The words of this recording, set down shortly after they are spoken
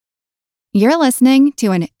You're listening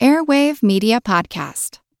to an Airwave Media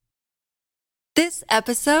Podcast. This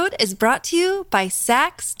episode is brought to you by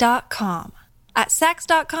Sax.com. At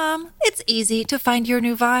Sax.com, it's easy to find your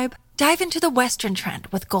new vibe. Dive into the Western trend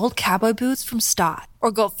with gold cowboy boots from Stott,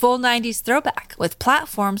 or go full 90s throwback with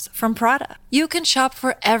platforms from Prada. You can shop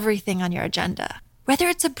for everything on your agenda, whether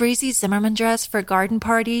it's a breezy Zimmermann dress for a garden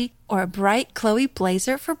party or a bright Chloe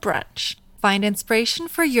blazer for brunch. Find inspiration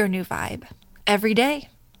for your new vibe every day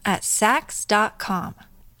at Sax.com.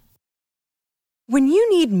 When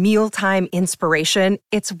you need mealtime inspiration,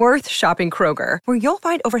 it's worth shopping Kroger, where you'll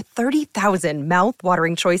find over 30,000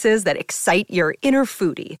 mouth-watering choices that excite your inner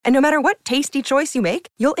foodie. And no matter what tasty choice you make,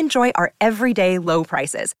 you'll enjoy our everyday low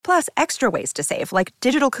prices, plus extra ways to save, like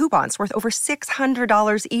digital coupons worth over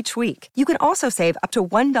 $600 each week. You can also save up to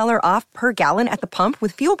 $1 off per gallon at the pump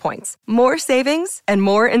with fuel points. More savings and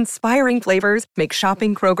more inspiring flavors make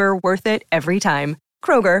shopping Kroger worth it every time.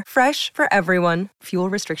 Kroger, fresh for everyone. Fuel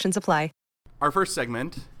restrictions apply. Our first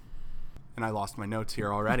segment, and I lost my notes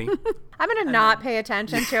here already. I'm going to not pay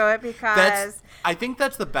attention to it because... I think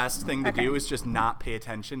that's the best thing to do is just not pay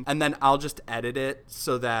attention. And then I'll just edit it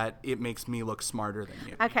so that it makes me look smarter than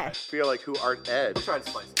you. Okay. I feel like who art Ed? We'll try to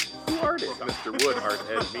splice it. Who art is Mr. Wood, art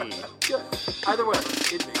Ed me. Either way,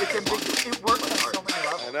 it's ambiguous. It works on so many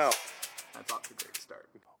levels. I know. That's off to a great start.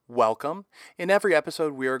 Welcome. In every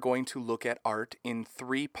episode, we are going to look at art in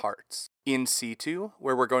 3 parts. In situ,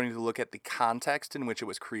 where we're going to look at the context in which it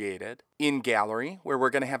was created. In gallery, where we're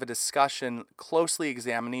going to have a discussion closely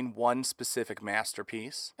examining one specific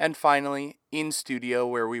masterpiece. And finally, in studio,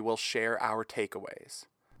 where we will share our takeaways.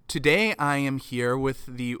 Today, I am here with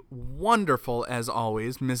the wonderful, as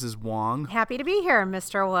always, Mrs. Wong. Happy to be here,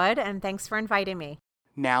 Mr. Wood, and thanks for inviting me.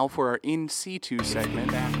 Now for our in situ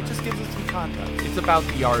segment, it just gives us some context. It's about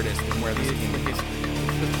the artist and where this came from. It's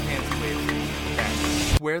the fancy way of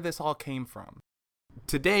saying it. Where this all came from.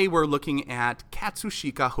 Today we're looking at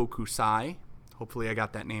Katsushika Hokusai. Hopefully I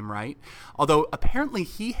got that name right. Although apparently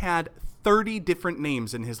he had 30 different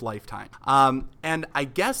names in his lifetime. And I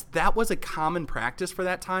guess that was a common practice for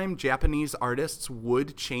that time. Japanese artists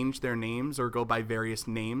would change their names or go by various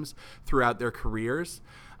names throughout their careers.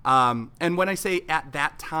 And when I say at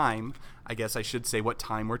that time, I guess I should say what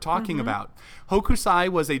time we're talking about. Hokusai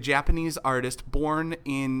was a Japanese artist born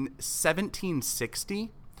in 1760.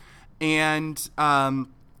 And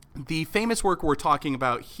the famous work we're talking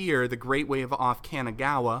about here, The Great Wave off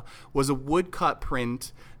Kanagawa, was a woodcut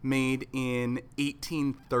print made in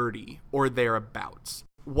 1830 or thereabouts.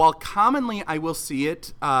 While commonly I will see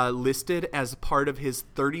it listed as part of his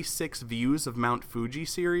 36 Views of Mount Fuji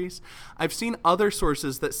series, I've seen other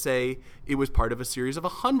sources that say it was part of a series of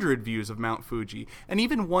 100 Views of Mount Fuji, and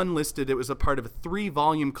even one listed it was a part of a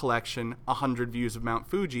 3-volume collection, 100 Views of Mount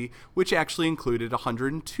Fuji, which actually included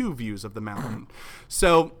 102 views of the mountain.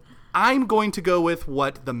 So I'm going to go with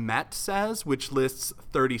what the Met says, which lists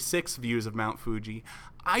 36 views of Mount Fuji.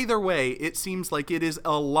 Either way, it seems like it is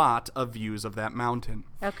a lot of views of that mountain.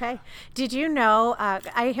 Okay. Did you know,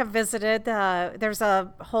 I have visited, there's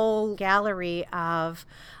a whole gallery of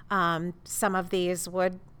some of these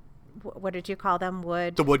what did you call them?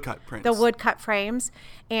 The woodcut prints. The woodcut frames.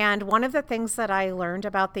 And one of the things that I learned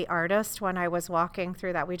about the artist when I was walking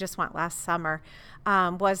through that, we just went last summer,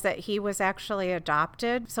 was that he was actually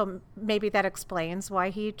adopted. So maybe that explains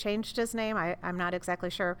why he changed his name. I'm not exactly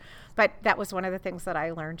sure. But that was one of the things that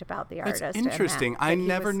I learned about the artist. It's interesting. I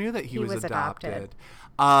never knew that he was adopted.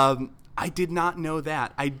 I did not know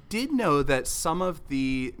that. I did know that some of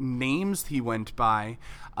the names he went by,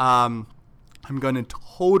 I'm going to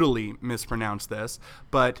totally mispronounce this,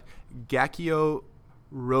 but Gakio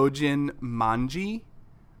Rojin Manji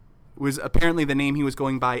was apparently the name he was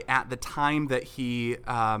going by at the time that he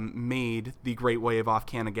made The Great Wave off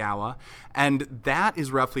Kanagawa. And that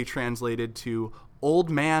is roughly translated to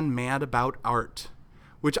Old Man Mad About Art,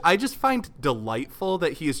 which I just find delightful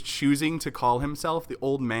that he is choosing to call himself the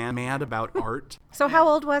Old Man Mad About Art. So how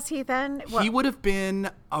old was he then? He would have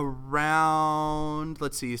been around,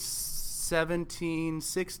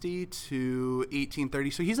 1760 to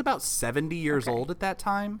 1830. So he's about 70 years old at that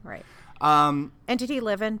time. Right. And did he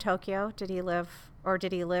live in Tokyo? Did he live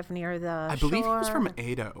near the I believe he was from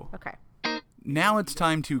Edo. Okay. Now it's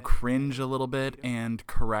time to cringe a little bit and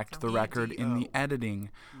correct the record in the editing.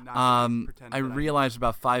 I realized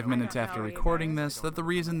about 5 minutes after recording this that the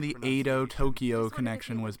reason the Edo-Tokyo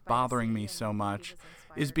connection was bothering me so much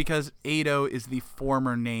is because Edo is the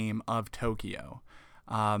former name of Tokyo.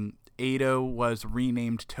 Edo was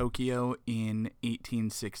renamed Tokyo in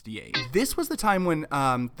 1868. This was the time when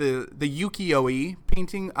the ukiyo-e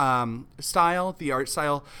painting style, the art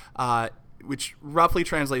style, which roughly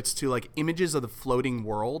translates to like images of the floating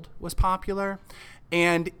world, was popular.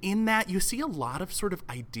 And in that, you see a lot of sort of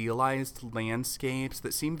idealized landscapes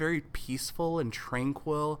that seem very peaceful and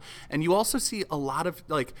tranquil. And you also see a lot of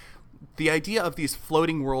like the idea of these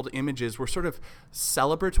floating world images were sort of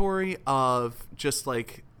celebratory of just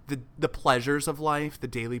like the pleasures of life, the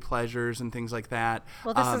daily pleasures and things like that.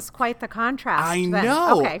 Well, this is quite the contrast. I then.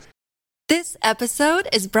 know. Okay. This episode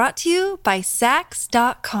is brought to you by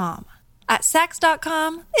Sax.com. At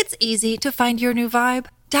Sax.com, it's easy to find your new vibe.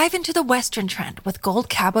 Dive into the Western trend with gold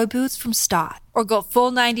cowboy boots from Stott, or go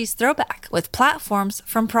full 90s throwback with platforms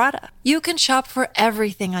from Prada. You can shop for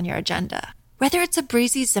everything on your agenda, whether it's a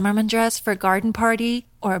breezy Zimmermann dress for a garden party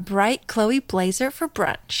or a bright Chloe blazer for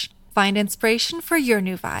brunch. Find inspiration for your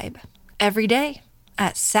new vibe every day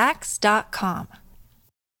at Sax.com.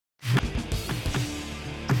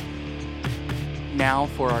 Now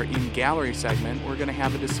for our in-gallery segment, we're going to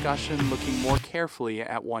have a discussion looking more carefully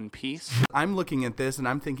at One Piece. I'm looking at this and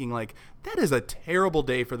I'm thinking like, that is a terrible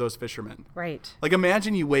day for those fishermen. Right. Like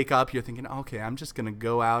imagine you wake up, you're thinking, okay, I'm just going to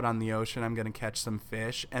go out on the ocean, I'm going to catch some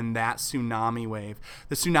fish, and that tsunami wave,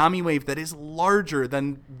 the tsunami wave that is larger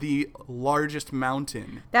than the largest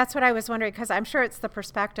mountain. That's what I was wondering, because I'm sure it's the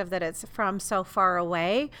perspective that it's from so far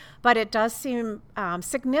away, but it does seem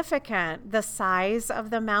significant, the size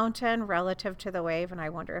of the mountain relative to the wave, and I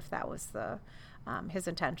wonder if that was his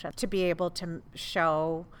intention, to be able to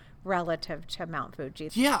show relative to Mount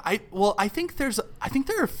Fuji. Yeah, I think there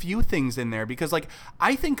are a few things in there, because like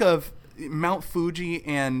I think of Mount Fuji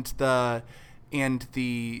and the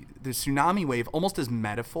tsunami wave almost as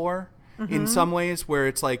metaphor in some ways, where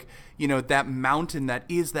it's like, you know, that mountain that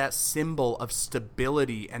is that symbol of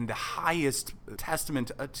stability and the highest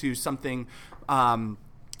testament to something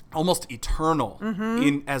almost eternal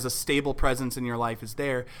in as a stable presence in your life is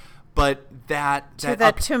there. But that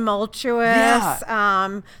tumultuous,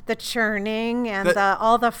 the churning and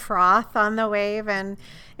all the froth on the wave, and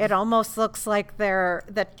it almost looks like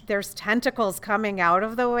there's tentacles coming out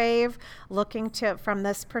of the wave. Looking from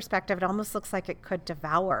this perspective, it almost looks like it could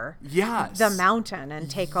devour the mountain and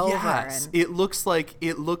take over. Yes, it looks like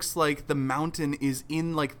the mountain is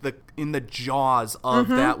in the jaws of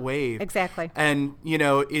that wave. Exactly, and you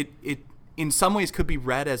know it in some ways could be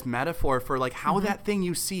read as metaphor for like how that thing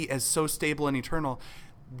you see as so stable and eternal,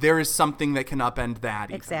 there is something that can upend that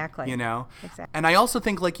even, exactly, you know. Exactly. And I also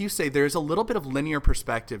think, like you say, there's a little bit of linear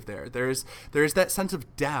perspective there. There's that sense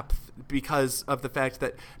of depth because of the fact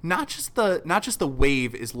that not just the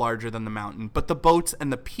wave is larger than the mountain, but the boats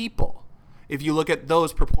and the people, if you look at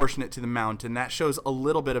those proportionate to the mountain, that shows a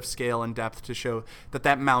little bit of scale and depth to show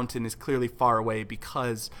that mountain is clearly far away,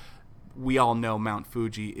 because we all know Mount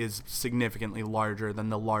Fuji is significantly larger than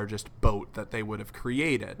the largest boat that they would have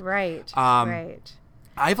created. Right. Right.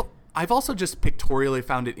 I've also just pictorially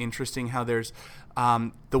found it interesting how there's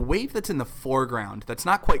the wave that's in the foreground that's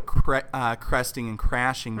not quite cresting and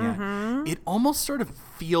crashing yet. It almost sort of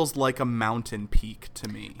feels like a mountain peak to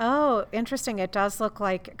me. Oh, interesting. It does look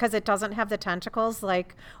like, because it doesn't have the tentacles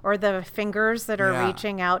or the fingers that are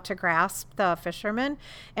reaching out to grasp the fisherman.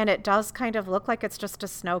 And it does kind of look like it's just a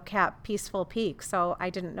snow-capped peaceful peak. So I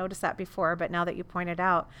didn't notice that before, but now that you pointed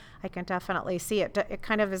out, I can definitely see it. It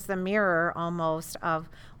kind of is the mirror almost of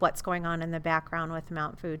what's going on in the background with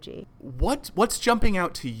Mount Fuji. What's jumping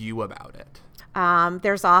out to you about it?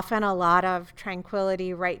 There's often a lot of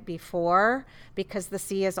tranquility right before, because the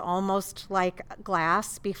sea is almost like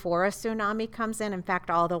glass before a tsunami comes in. In fact,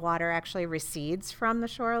 all the water actually recedes from the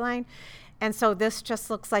shoreline. And so this just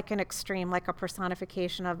looks like an extreme, like a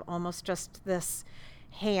personification of almost just this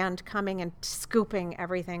hand coming and scooping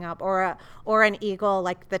everything up, or an eagle,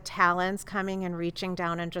 like the talons coming and reaching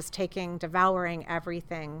down and just devouring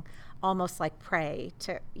everything, almost like prey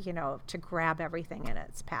to grab everything in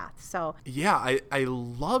its path. So yeah, I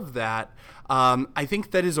love that. I think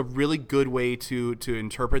that is a really good way to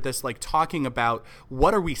interpret this, like talking about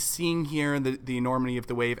what are we seeing here in the enormity of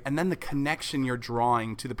the wave, and then the connection you're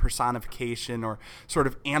drawing to the personification or sort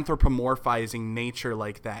of anthropomorphizing nature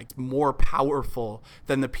like that. It's more powerful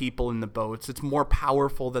than the people in the boats. It's more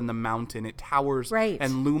powerful than the mountain. It towers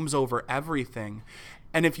and looms over everything.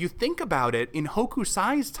 And if you think about it, in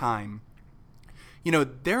Hokusai's time, you know,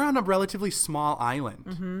 they're on a relatively small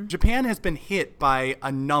island. Japan has been hit by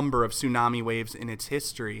a number of tsunami waves in its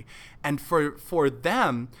history. And for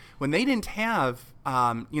them, when they didn't have,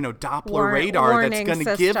 Doppler radar that's going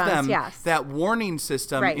to give them that warning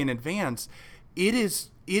system in advance, it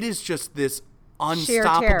is just this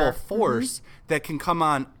unstoppable force that can come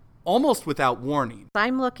on almost without warning.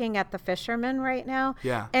 I'm looking at the fishermen right now.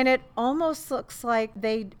 Yeah. And it almost looks like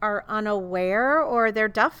they are unaware, or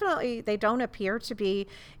they don't appear to be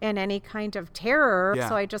in any kind of terror. Yeah.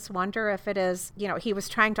 So I just wonder if it is, he was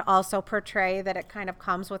trying to also portray that it kind of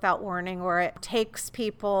comes without warning, or it takes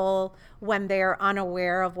people when they're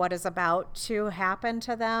unaware of what is about to happen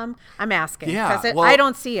to them. I'm asking because I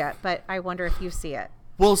don't see it, but I wonder if you see it.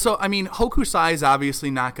 Well, so, I mean, Hokusai is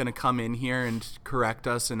obviously not going to come in here and correct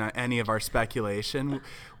us in any of our speculation,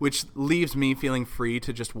 which leaves me feeling free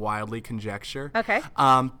to just wildly conjecture. Okay.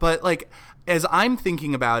 But, like, as I'm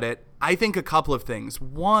thinking about it, I think a couple of things.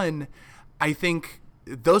 One, I think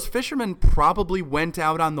those fishermen probably went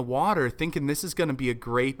out on the water thinking this is going to be a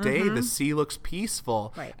great day. The sea looks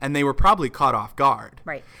peaceful. Right. And they were probably caught off guard.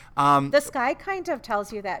 Right. The sky kind of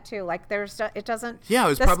tells you that too. Like it doesn't. Yeah, it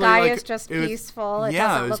was the probably sky like, is just peaceful. It yeah,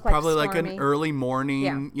 doesn't it was look like probably like an stormy. early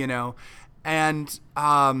morning. Yeah. And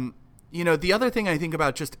the other thing I think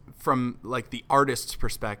about just from like the artist's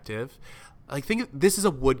perspective, like think this is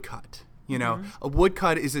a woodcut. A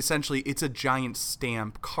woodcut is essentially, it's a giant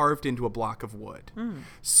stamp carved into a block of wood.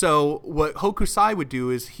 So what Hokusai would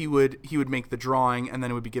do is he would make the drawing, and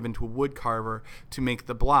then it would be given to a wood carver to make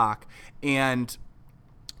the block. And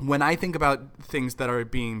when I think about things that are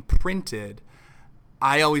being printed,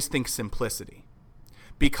 I always think simplicity,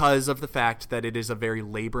 because of the fact that it is a very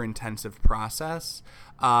labor-intensive process.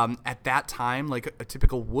 At that time, like a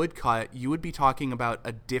typical woodcut, you would be talking about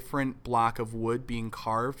a different block of wood being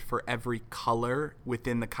carved for every color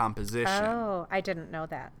within the composition. Oh, I didn't know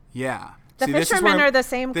that. Yeah. The fishermen are the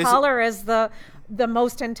same color as the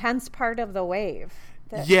most intense part of the wave.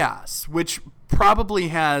 Yes, which probably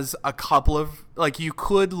has a couple of, like, you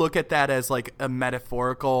could look at that as like a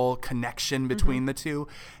metaphorical connection between the two.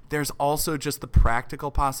 There's also just the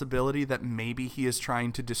practical possibility that maybe he is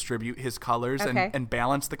trying to distribute his colors and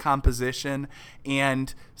balance the composition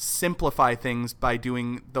and simplify things by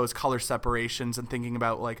doing those color separations and thinking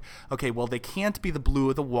about like, okay, well, they can't be the blue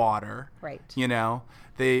of the water. Right.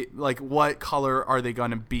 They like, what color are they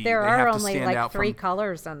going to be? There they are have only to stand like out 3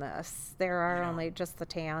 colors in this. There are only just the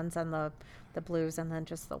tans and the blues and then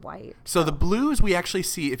just the white. So the blues we actually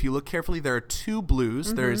see, if you look carefully, there are 2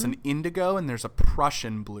 blues. There's an indigo and there's a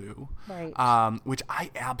Prussian blue. Right. Which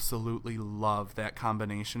I absolutely love, that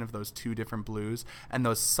combination of those 2 different blues and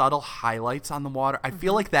those subtle highlights on the water. I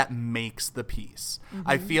feel like that makes the piece.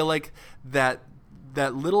 I feel like that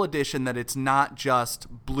little addition that it's not just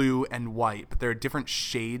blue and white, but there are different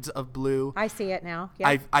shades of blue. I see it now.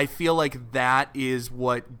 Yeah. I feel like that is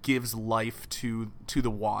what gives life to the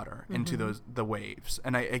water and to the waves,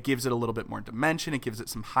 and it gives it a little bit more dimension. It gives it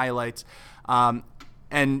some highlights,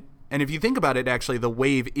 and if you think about it, actually, the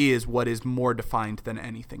wave is what is more defined than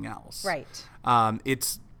anything else. Right.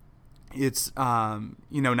 It's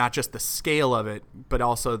not just the scale of it, but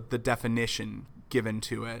also the definition given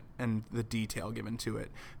to it and the detail given to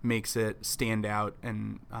it makes it stand out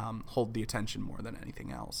and hold the attention more than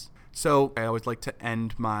anything else. So I always like to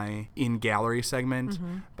end my in-gallery segment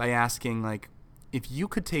by asking, like, if you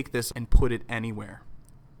could take this and put it anywhere,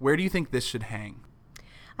 where do you think this should hang?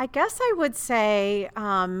 I guess I would say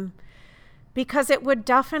because it would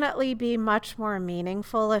definitely be much more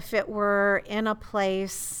meaningful if it were in a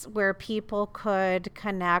place where people could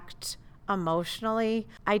connect emotionally.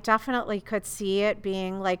 I definitely could see it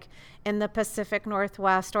being like in the Pacific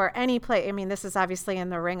Northwest or any place. I mean, this is obviously in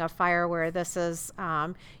the Ring of Fire, where this is,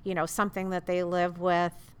 something that they live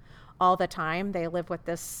with all the time. They live with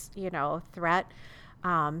this, threat.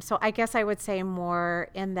 So I guess I would say more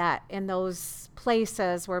in those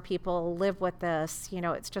places where people live with this,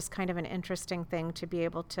 it's just kind of an interesting thing to be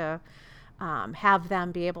able to have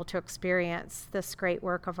them be able to experience this great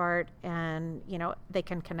work of art, and they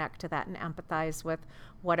can connect to that and empathize with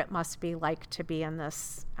what it must be like to be in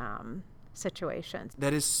this situation.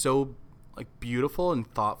 That is so beautiful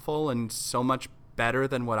and thoughtful, and so much better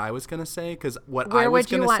than what I was going to say, because where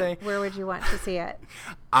would you want to see it?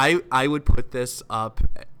 I would put this up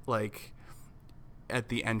at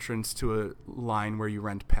the entrance to a line where you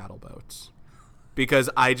rent paddle boats. Because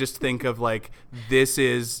I just think of this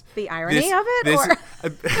is the irony of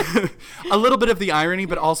it, a little bit of the irony,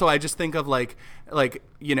 but also I just think of my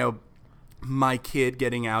kid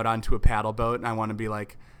getting out onto a paddle boat, and I want to be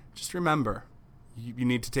like, just remember, you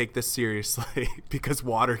need to take this seriously, because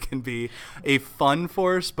water can be a fun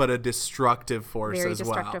force, but a destructive force very as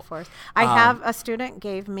destructive well. Force. I have a student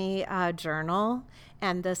gave me a journal,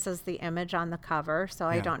 and this is the image on the cover. So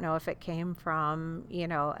I don't know if it came from,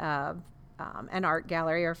 an art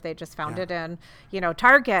gallery or if they just found it in,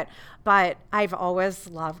 Target. But I've always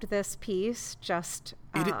loved this piece.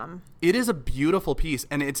 It is a beautiful piece,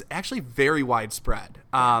 and it's actually very widespread.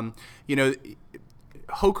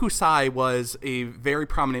 Hokusai was a very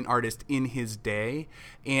prominent artist in his day,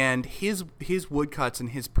 and his woodcuts and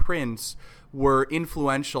his prints were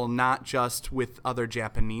influential not just with other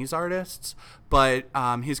Japanese artists, but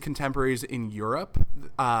his contemporaries in Europe.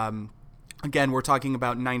 Again, we're talking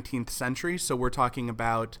about 19th century, so we're talking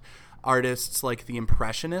about artists like the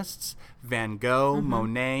Impressionists, Van Gogh,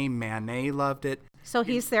 Monet, Manet loved it. So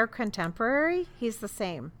he's their contemporary? He's the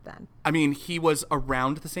same then? I mean, he was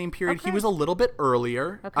around the same period. Okay. He was a little bit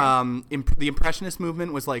earlier. Okay. The Impressionist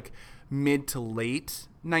movement was like mid to late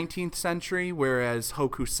 19th century, whereas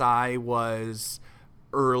Hokusai was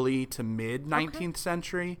early to mid 19th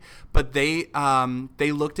century. But they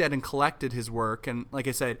looked at and collected his work. And like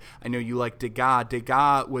I said, I know you like Degas.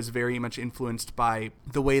 Degas was very much influenced by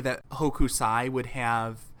the way that Hokusai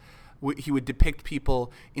he would depict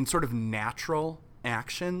people in sort of natural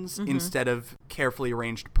actions instead of carefully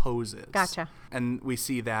arranged poses. Gotcha. And we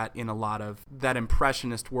see that in a lot of that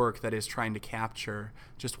impressionist work that is trying to capture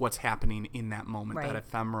just what's happening in that moment, Right. that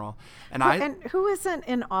ephemeral. And who isn't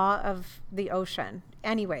in awe of the ocean?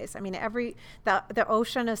 Anyways, I mean, the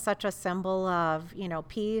ocean is such a symbol of,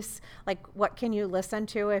 peace. Like, what can you listen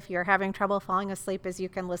to if you're having trouble falling asleep? Is you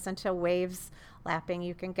can listen to waves lapping.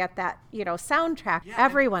 You can get that, soundtrack. Yeah,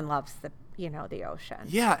 Everyone loves the ocean.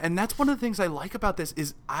 Yeah, and that's one of the things I like about this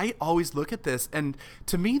is I always look at this, and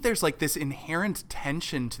to me there's like this inherent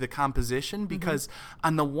tension to the composition because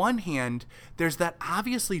on the one hand, there's that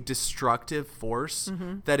obviously destructive force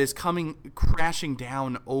that is coming crashing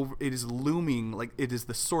down over, it is looming like it is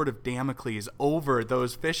the sword of Damocles over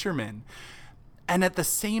those fishermen. And at the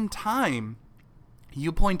same time,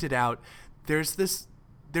 you pointed out there's this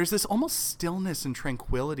almost stillness and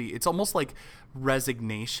tranquility. It's almost like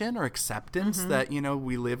resignation or acceptance that,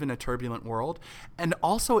 we live in a turbulent world. And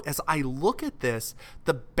also, as I look at this,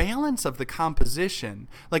 the balance of the composition,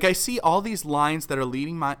 like I see all these lines that are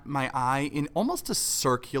leading my eye in almost a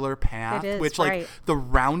circular path, It is, which right. like the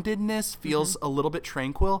roundedness feels a little bit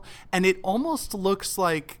tranquil. And it almost looks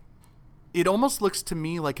to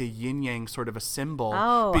me like a yin-yang sort of a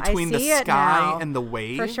symbol between the sky and the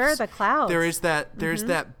waves. For sure, the clouds. There's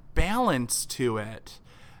that balance to it.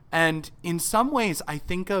 And in some ways, I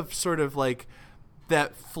think of sort of like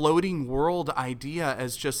that floating world idea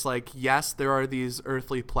as just like, yes, there are these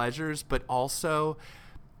earthly pleasures, but also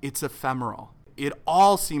it's ephemeral. It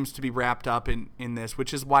all seems to be wrapped up in this,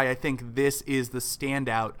 which is why I think this is the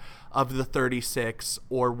standout of the 36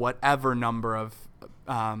 or whatever number of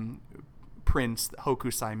prints that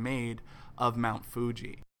Hokusai made of Mount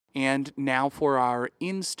Fuji. And now for our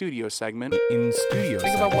in-studio segment. Think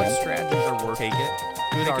about what strategies are working. Take it.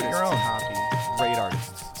 Good Make it artists your own. copy. Great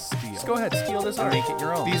artists steal. Just go ahead, steal this And art. make it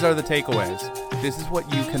your own. These are the takeaways. This is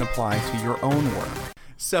what you can apply to your own work.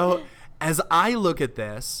 So as I look at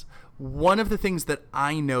this, one of the things that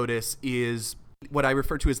I notice is what I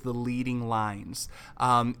refer to as the leading lines.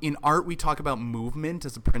 In art, we talk about movement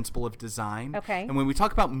as a principle of design. Okay. And when we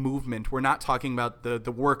talk about movement, we're not talking about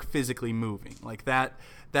the work physically moving. Like that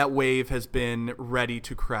wave has been ready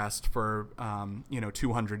to crest for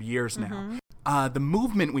 200 years now. The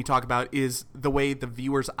movement we talk about is the way the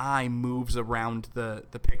viewer's eye moves around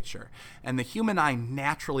the picture. And the human eye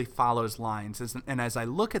naturally follows lines. And as I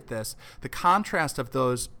look at this, the contrast of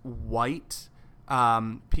those white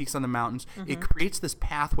peaks on the mountains, it creates this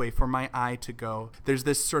pathway for my eye to go. There's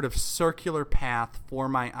this sort of circular path for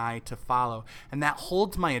my eye to follow, and that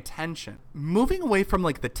holds my attention. Moving away from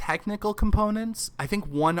like the technical components, I think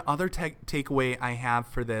one other takeaway I have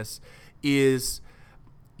for this is,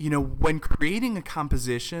 when creating a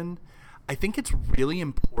composition, I think it's really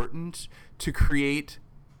important to create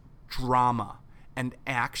drama and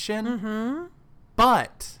action,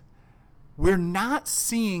 but we're not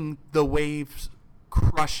seeing the waves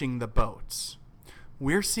crushing the boats.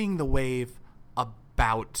 We're seeing the wave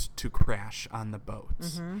about to crash on the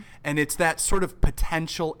boats. And it's that sort of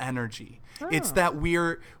potential energy. It's that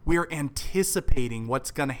we're anticipating what's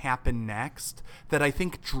going to happen next that I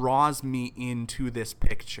think draws me into this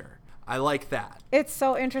picture. I like that. It's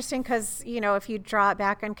so interesting because, if you draw it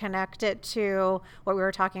back and connect it to what we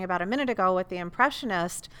were talking about a minute ago with the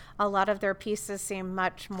Impressionist, a lot of their pieces seem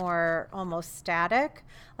much more almost static.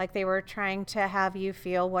 Like they were trying to have you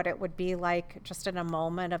feel what it would be like just in a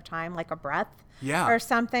moment of time, like a breath or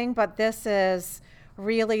something. But this is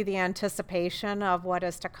really the anticipation of what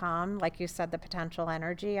is to come. Like you said, the potential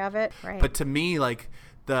energy of it. Right. But to me, like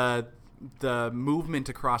the movement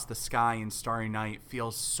across the sky in Starry Night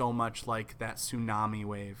feels so much like that tsunami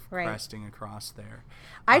wave cresting across there.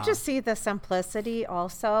 I just see the simplicity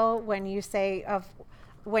also when you say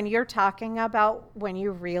when you're talking about when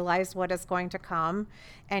you realize what is going to come,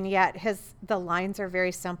 and yet the lines are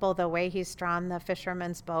very simple. The way he's drawn the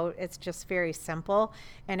fisherman's boat, it's just very simple,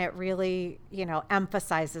 and it really,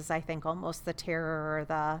 emphasizes, I think, almost the terror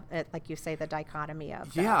or like you say, the dichotomy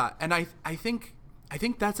of that. Yeah, and I think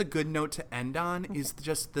that's a good note to end on, is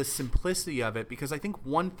just the simplicity of it, because I think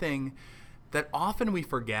one thing that often we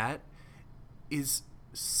forget is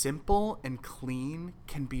simple and clean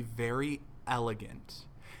can be very elegant.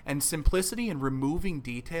 And simplicity and removing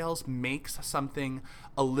details makes something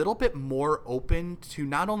a little bit more open to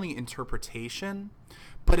not only interpretation,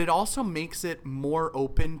 but it also makes it more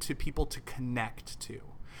open to people to connect to.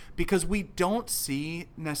 Because we don't see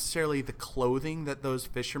necessarily the clothing that those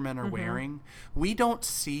fishermen are wearing. We don't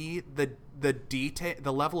see the detail,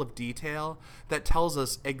 the level of detail that tells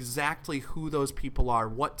us exactly who those people are,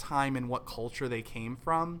 what time and what culture they came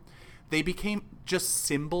from. They became just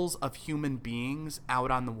symbols of human beings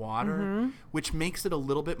out on the water, which makes it a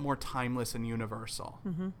little bit more timeless and universal.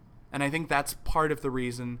 And I think that's part of the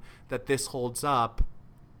reason that this holds up,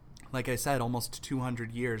 like I said, almost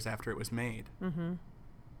 200 years after it was made.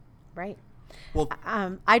 Right. Well,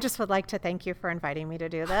 I just would like to thank you for inviting me to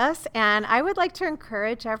do this. And I would like to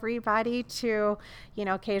encourage everybody to,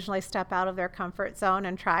 occasionally step out of their comfort zone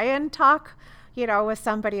and try and talk, with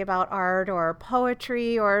somebody about art or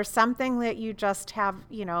poetry or something that you just have,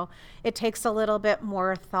 it takes a little bit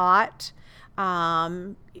more thought,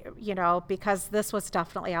 because this was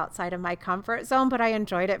definitely outside of my comfort zone, but I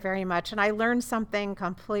enjoyed it very much. And I learned something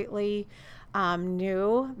completely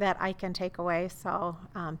new that I can take away. So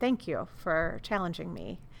thank you for challenging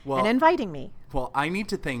me and inviting me. Well, I need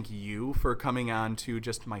to thank you for coming on to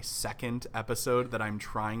just my second episode that I'm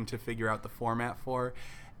trying to figure out the format for,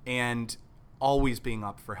 and always being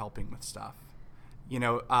up for helping with stuff.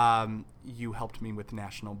 You helped me with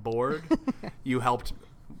National Board. You helped,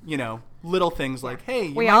 little things like, hey,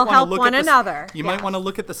 you we might all want help to look one at another. You might want to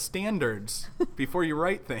look at the standards before you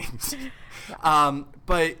write things.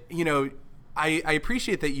 But, I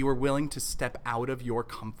appreciate that you were willing to step out of your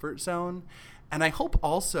comfort zone. And I hope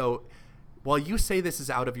also, while you say this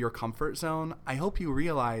is out of your comfort zone, I hope you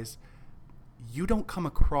realize you don't come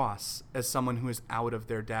across as someone who is out of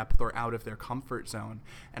their depth or out of their comfort zone.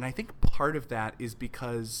 And I think part of that is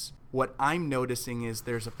because what I'm noticing is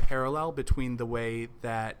there's a parallel between the way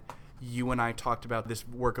that you and I talked about this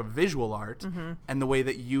work of visual art and the way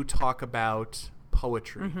that you talk about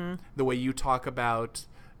poetry, the way you talk about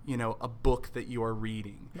a book that you are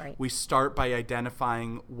reading. Right. We start by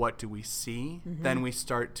identifying what do we see, then we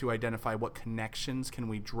start to identify what connections can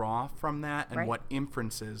we draw from that and what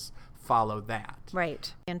inferences follow that.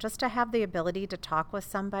 Right. And just to have the ability to talk with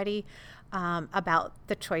somebody about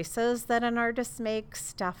the choices that an artist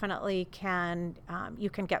makes definitely you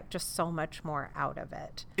can get just so much more out of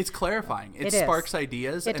it. It's clarifying. It sparks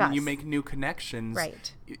ideas, and you make new connections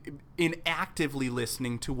in actively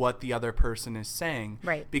listening to what the other person is saying.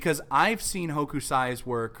 Right. Because I've seen Hokusai's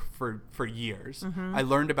work for years. I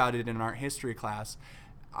learned about it in an art history class.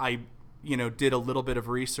 I did a little bit of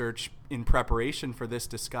research in preparation for this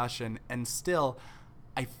discussion, and still,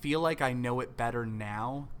 I feel like I know it better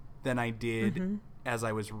now than I did as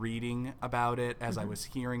I was reading about it, as I was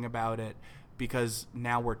hearing about it, because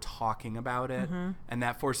now we're talking about it, and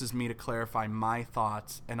that forces me to clarify my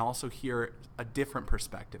thoughts and also hear a different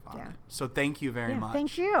perspective on it. So thank you very much.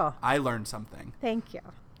 Thank you. I learned something. Thank you.